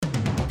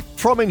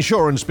From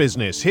Insurance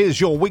Business,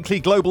 here's your weekly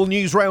global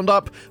news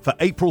roundup for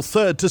April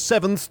 3rd to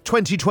 7th,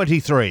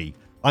 2023.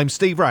 I'm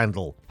Steve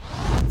Randall.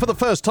 For the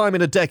first time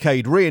in a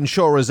decade,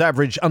 reinsurers'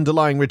 average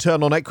underlying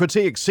return on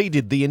equity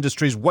exceeded the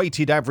industry's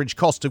weighted average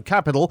cost of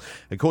capital,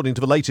 according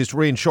to the latest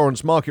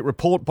reinsurance market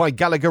report by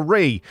Gallagher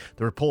Re.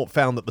 The report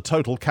found that the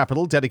total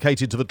capital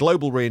dedicated to the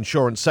global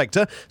reinsurance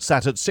sector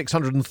sat at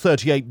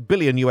 $638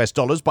 billion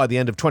by the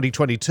end of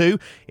 2022,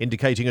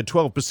 indicating a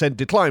 12%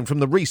 decline from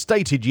the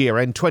restated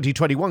year-end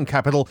 2021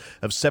 capital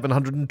of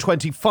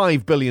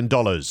 $725 billion.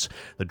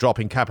 The drop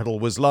in capital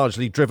was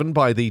largely driven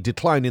by the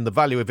decline in the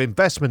value of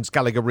investments,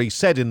 Gallagher Re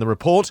said in the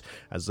report,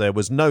 as there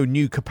was no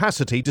new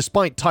capacity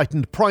despite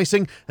tightened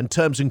pricing and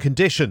terms and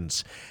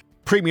conditions.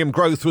 Premium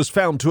growth was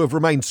found to have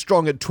remained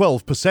strong at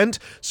 12%,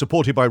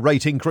 supported by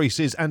rate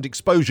increases and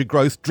exposure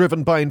growth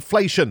driven by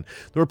inflation.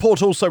 The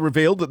report also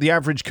revealed that the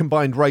average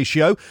combined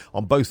ratio,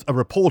 on both a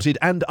reported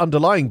and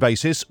underlying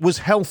basis, was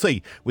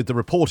healthy, with the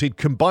reported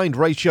combined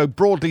ratio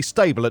broadly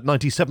stable at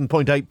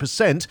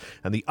 97.8%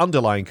 and the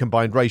underlying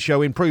combined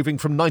ratio improving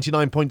from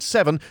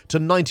 99.7% to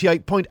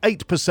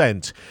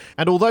 98.8%.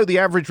 And although the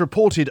average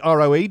reported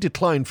ROE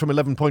declined from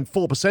 11.4%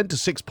 to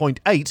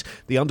 6.8%,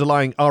 the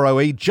underlying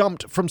ROE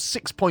jumped from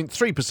 6.3%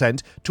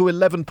 to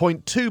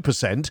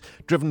 11.2%,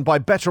 driven by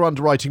better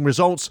underwriting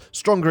results,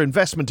 stronger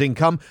investment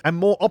income, and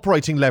more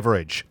operating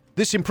leverage.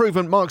 This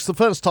improvement marks the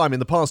first time in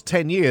the past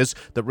 10 years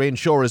that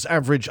reinsurers'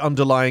 average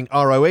underlying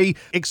ROE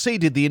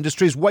exceeded the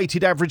industry's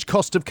weighted average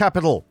cost of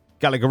capital.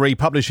 Gallagher Re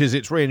publishes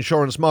its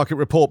reinsurance market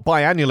report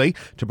biannually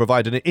to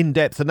provide an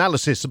in-depth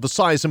analysis of the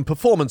size and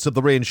performance of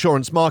the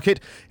reinsurance market.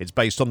 It's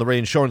based on the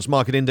Reinsurance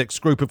Market Index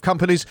group of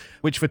companies,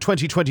 which for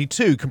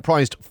 2022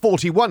 comprised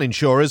 41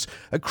 insurers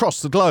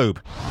across the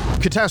globe.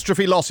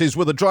 Catastrophe losses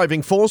were the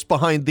driving force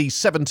behind the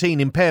 17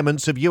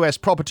 impairments of US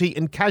property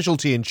and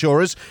casualty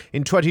insurers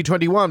in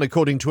 2021,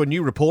 according to a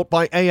new report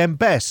by AM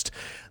Best.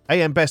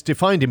 AM Best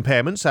defined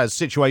impairments as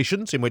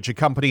situations in which a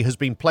company has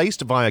been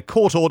placed via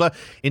court order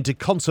into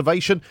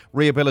conservation,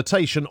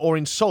 rehabilitation, or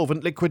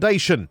insolvent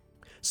liquidation.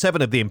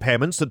 7 of the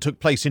impairments that took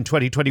place in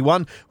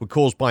 2021 were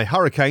caused by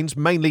hurricanes,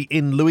 mainly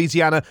in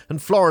Louisiana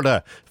and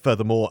Florida.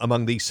 Furthermore,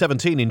 among the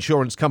 17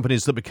 insurance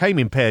companies that became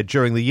impaired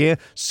during the year,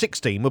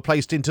 16 were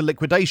placed into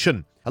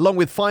liquidation. Along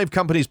with 5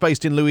 companies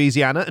based in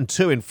Louisiana and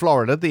 2 in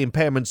Florida, the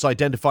impairments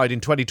identified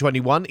in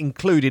 2021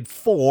 included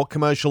 4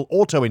 commercial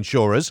auto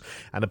insurers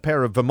and a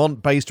pair of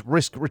Vermont-based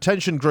risk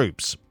retention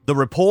groups. The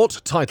report,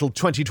 titled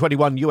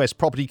 2021 US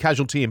Property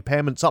Casualty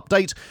Impairments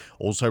Update,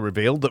 also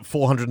revealed that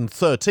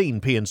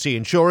 413 P&C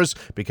insurers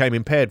became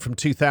impaired from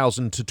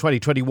 2000 to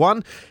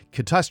 2021.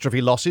 Catastrophe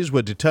losses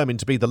were determined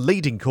to be the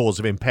leading cause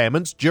of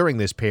impairments during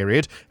this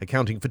period,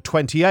 accounting for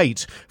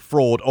 28.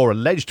 Fraud or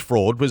alleged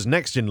fraud was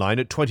next in line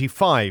at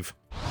 25.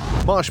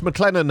 Marsh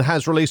McLennan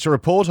has released a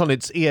report on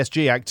its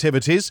ESG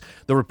activities.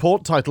 The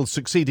report, titled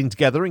Succeeding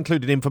Together,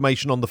 included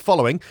information on the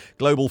following: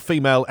 global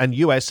female and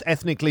US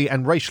ethnically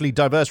and racially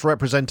diverse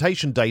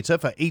representation data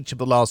for each of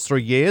the last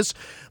 3 years,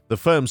 the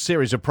firm's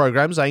series of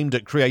programs aimed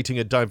at creating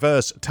a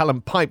diverse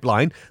talent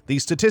pipeline, the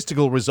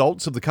statistical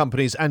results of the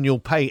company's annual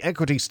pay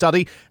equity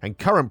study, and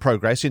current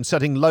progress in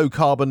setting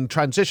low-carbon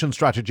transition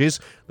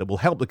strategies that will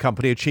help the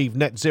company achieve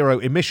net zero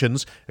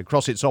emissions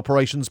across its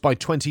operations by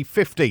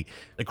 2050.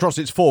 Across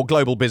its 4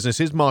 global businesses,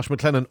 Marsh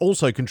McLennan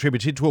also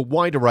contributed to a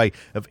wide array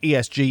of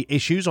ESG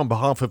issues on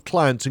behalf of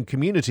clients and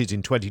communities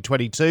in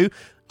 2022.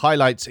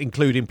 Highlights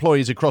include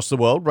employees across the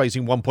world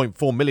raising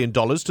 $1.4 million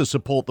to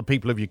support the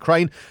people of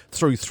Ukraine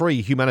through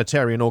 3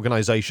 humanitarian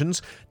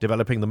organizations,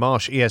 developing the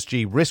Marsh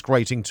ESG risk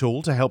rating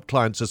tool to help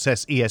clients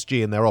assess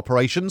ESG in their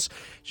operations,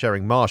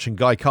 sharing Marsh and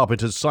Guy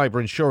Carpenter's cyber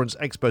insurance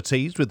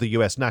expertise with the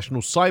US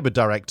National Cyber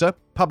Director,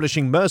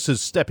 publishing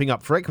Mercer's Stepping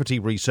Up for Equity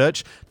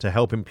research to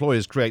help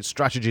employers create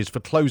strategies for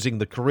closing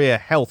the career,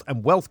 health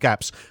and wealth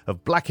gaps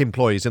of black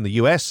employees in the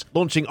US,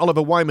 launching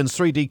Oliver Wyman's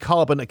 3D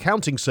carbon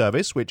accounting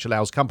service, which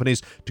allows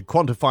companies to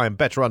quantify and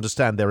better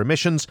understand their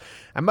emissions,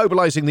 and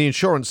mobilizing the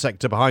insurance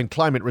sector behind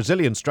climate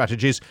resilience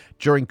strategies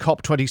during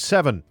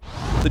COP27.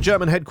 The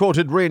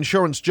German-headquartered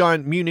reinsurance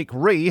giant Munich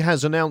Re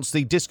has announced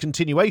the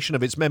discontinuation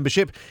of its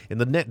membership in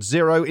the Net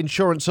Zero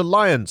Insurance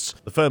Alliance.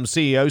 The firm's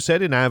CEO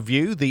said, "In our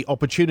view, the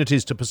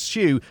opportunities to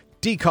pursue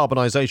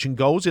decarbonisation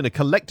goals in a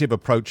collective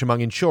approach among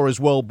insurers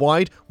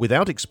worldwide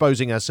without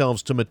exposing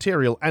ourselves to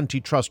material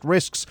antitrust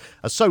risks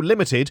are so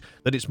limited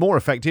that it's more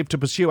effective to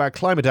pursue our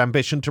climate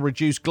ambition to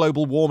reduce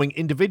global warming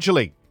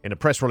individually." In a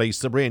press release,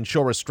 the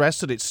reinsurer stressed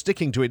that it's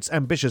sticking to its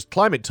ambitious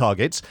climate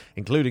targets,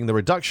 including the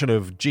reduction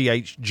of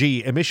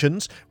GHG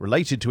emissions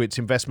related to its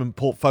investment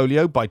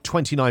portfolio by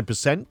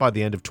 29% by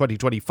the end of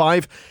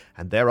 2025,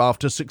 and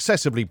thereafter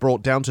successively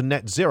brought down to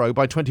net zero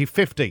by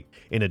 2050.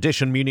 In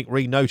addition, Munich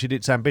Re noted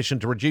its ambition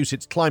to reduce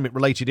its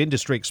climate-related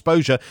industry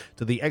exposure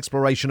to the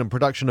exploration and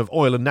production of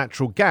oil and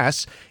natural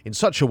gas in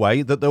such a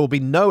way that there will be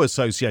no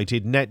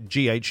associated net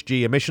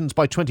GHG emissions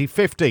by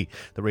 2050.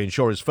 The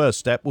reinsurer's first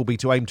step will be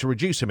to aim to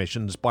reduce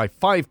emissions by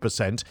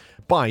 5%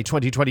 by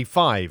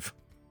 2025.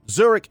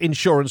 Zurich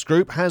Insurance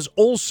Group has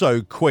also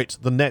quit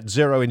the Net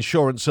Zero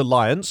Insurance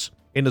Alliance.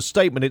 In a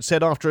statement, it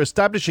said after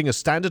establishing a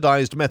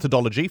standardized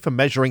methodology for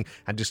measuring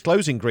and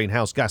disclosing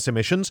greenhouse gas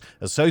emissions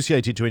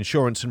associated to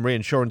insurance and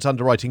reinsurance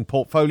underwriting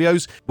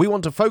portfolios, we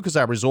want to focus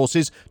our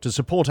resources to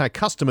support our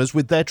customers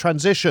with their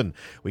transition.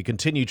 We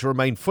continue to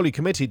remain fully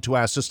committed to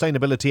our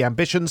sustainability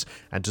ambitions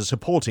and to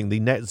supporting the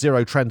net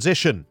zero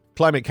transition.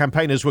 Climate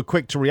campaigners were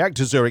quick to react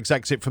to Zurich's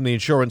exit from the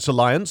Insurance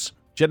Alliance.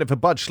 Jennifer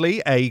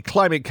Butchley, a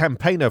climate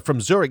campaigner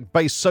from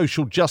Zurich-based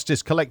social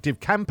justice collective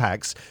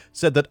Campax,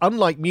 said that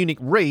unlike Munich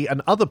Re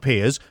and other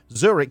peers,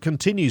 Zurich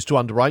continues to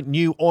underwrite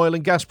new oil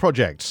and gas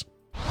projects.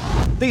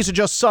 These are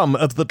just some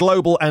of the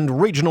global and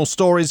regional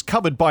stories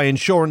covered by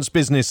Insurance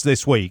Business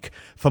this week.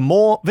 For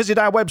more, visit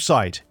our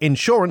website,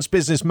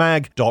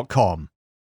 insurancebusinessmag.com.